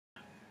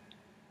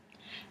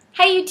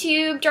Hi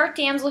YouTube, Dark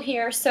Damsel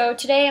here. So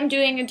today I'm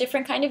doing a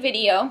different kind of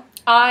video.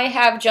 I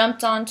have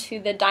jumped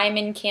onto the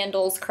diamond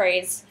candles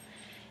craze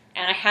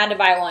and I had to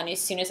buy one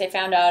as soon as I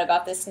found out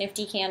about this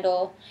nifty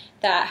candle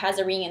that has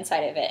a ring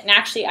inside of it. And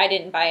actually I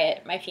didn't buy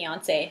it, my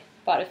fiance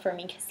bought it for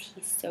me because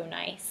he's so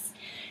nice.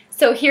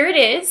 So here it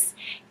is,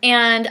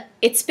 and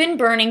it's been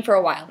burning for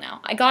a while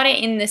now. I got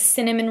it in this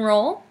cinnamon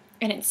roll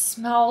and it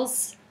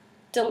smells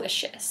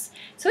delicious.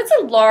 So it's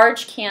a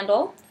large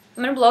candle.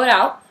 I'm going to blow it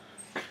out.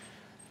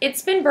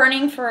 It's been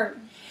burning for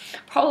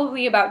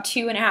probably about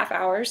 2.5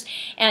 hours,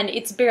 and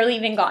it's barely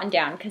even gotten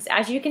down because,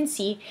 as you can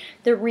see,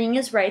 the ring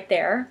is right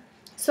there.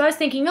 So I was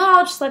thinking, oh,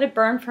 I'll just let it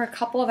burn for a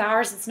couple of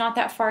hours. It's not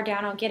that far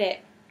down. I'll get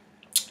it.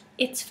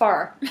 It's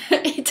far.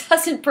 It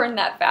doesn't burn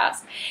that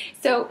fast.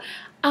 So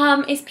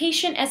as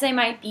patient as I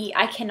might be,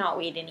 I cannot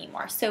wait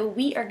anymore. So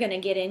we are going to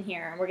get in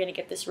here, and we're going to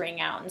get this ring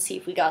out and see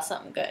if we got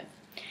something good.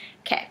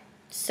 Okay,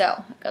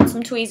 so I've got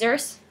some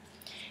tweezers.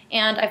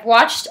 And I've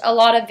watched a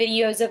lot of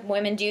videos of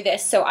women do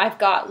this, so I've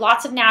got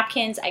lots of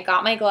napkins, I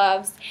got my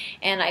gloves,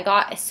 and I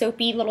got a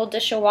soapy little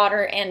dish of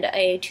water and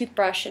a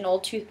toothbrush, an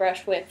old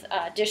toothbrush with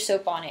dish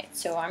soap on it,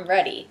 so I'm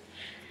ready.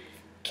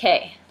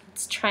 Okay,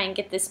 let's try and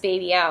get this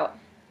baby out.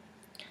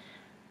 I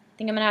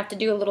think I'm going to have to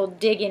do a little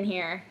dig in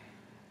here.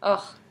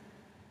 Oh,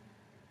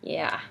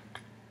 yeah.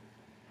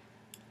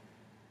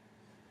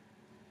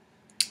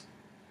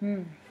 I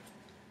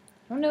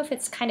don't know if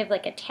it's kind of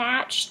like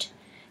attached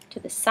to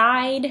the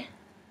side.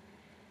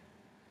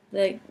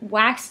 The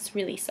wax is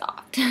really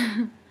soft.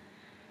 Oh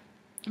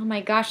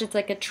my gosh, it's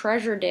like a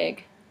treasure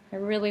dig. I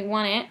really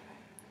want it.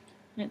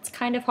 And it's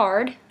kind of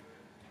hard.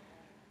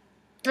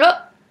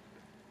 Oh!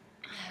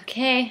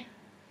 Okay.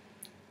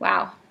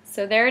 Wow.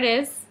 So there it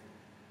is.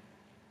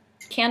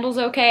 Candle's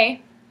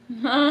okay.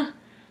 I'm going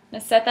to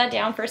set that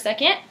down for a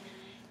second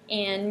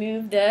and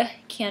move the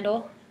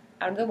candle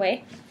out of the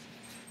way.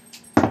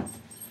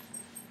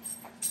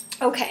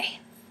 Okay.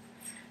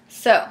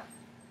 So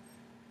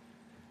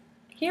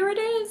here it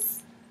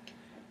is.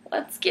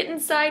 Let's get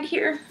inside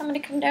here. I'm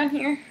going to come down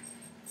here.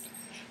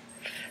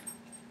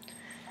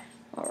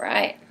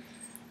 Alright.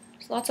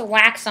 There's lots of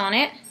wax on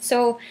it.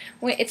 So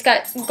it's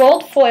got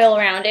gold foil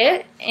around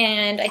it,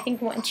 and I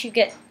think once you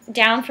get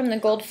down from the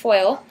gold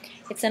foil,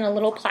 it's in a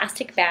little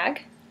plastic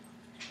bag.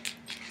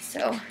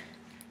 So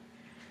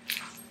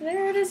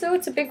there it is. Oh,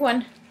 it's a big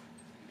one.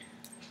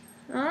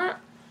 There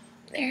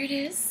it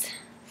is.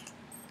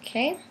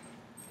 Okay.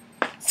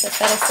 Set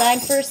that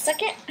aside for a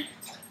second.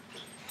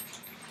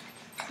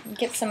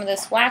 Get some of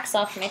this wax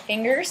off my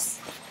fingers.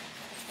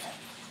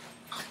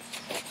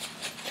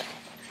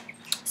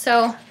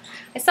 So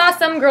I saw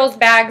some girls'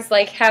 bags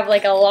have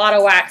a lot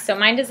of wax, so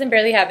mine doesn't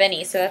barely have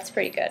any, so that's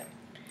pretty good.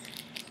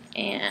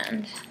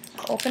 And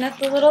open up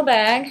the little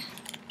bag.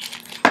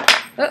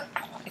 Oh,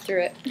 I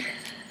threw it.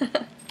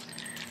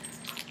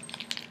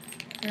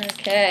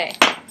 Okay.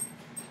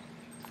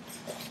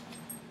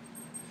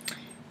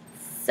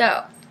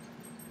 So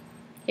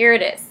here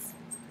it is.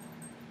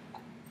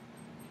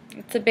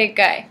 It's a big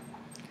guy.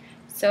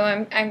 So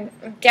I'm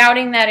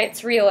doubting that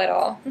it's real at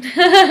all.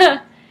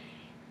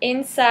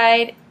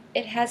 Inside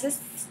it has a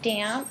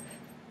stamp,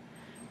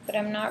 but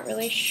I'm not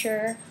really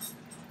sure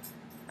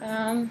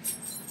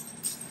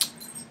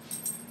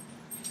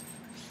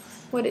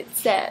what it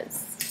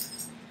says.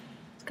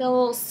 It's got a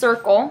little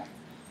circle.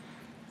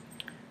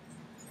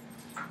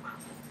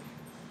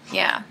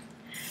 Yeah.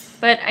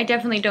 But I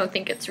definitely don't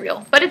think it's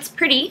real. But it's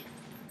pretty.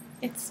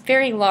 It's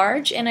very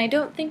large, and I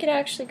don't think it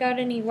actually got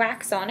any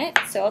wax on it,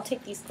 so I'll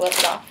take these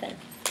gloves off and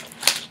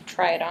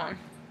try it on.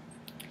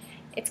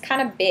 It's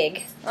kind of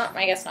big. Oh,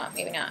 I guess not.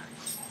 Maybe not.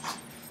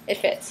 It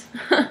fits.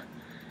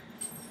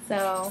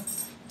 So,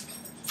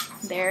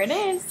 there it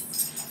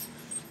is.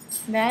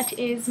 That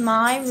is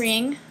my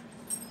ring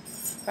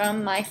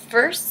from my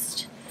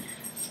first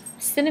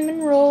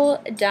cinnamon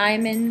roll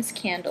diamonds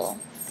candle.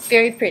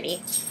 Very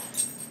pretty.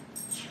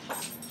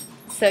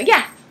 So,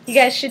 yeah. You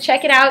guys should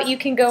check it out. You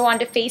can go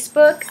onto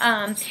Facebook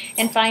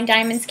and find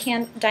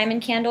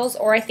diamond candles,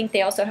 or I think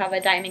they also have a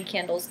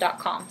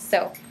diamondcandles.com.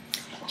 So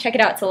check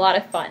it out. It's a lot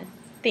of fun.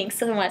 Thanks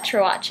so much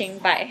for watching.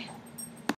 Bye.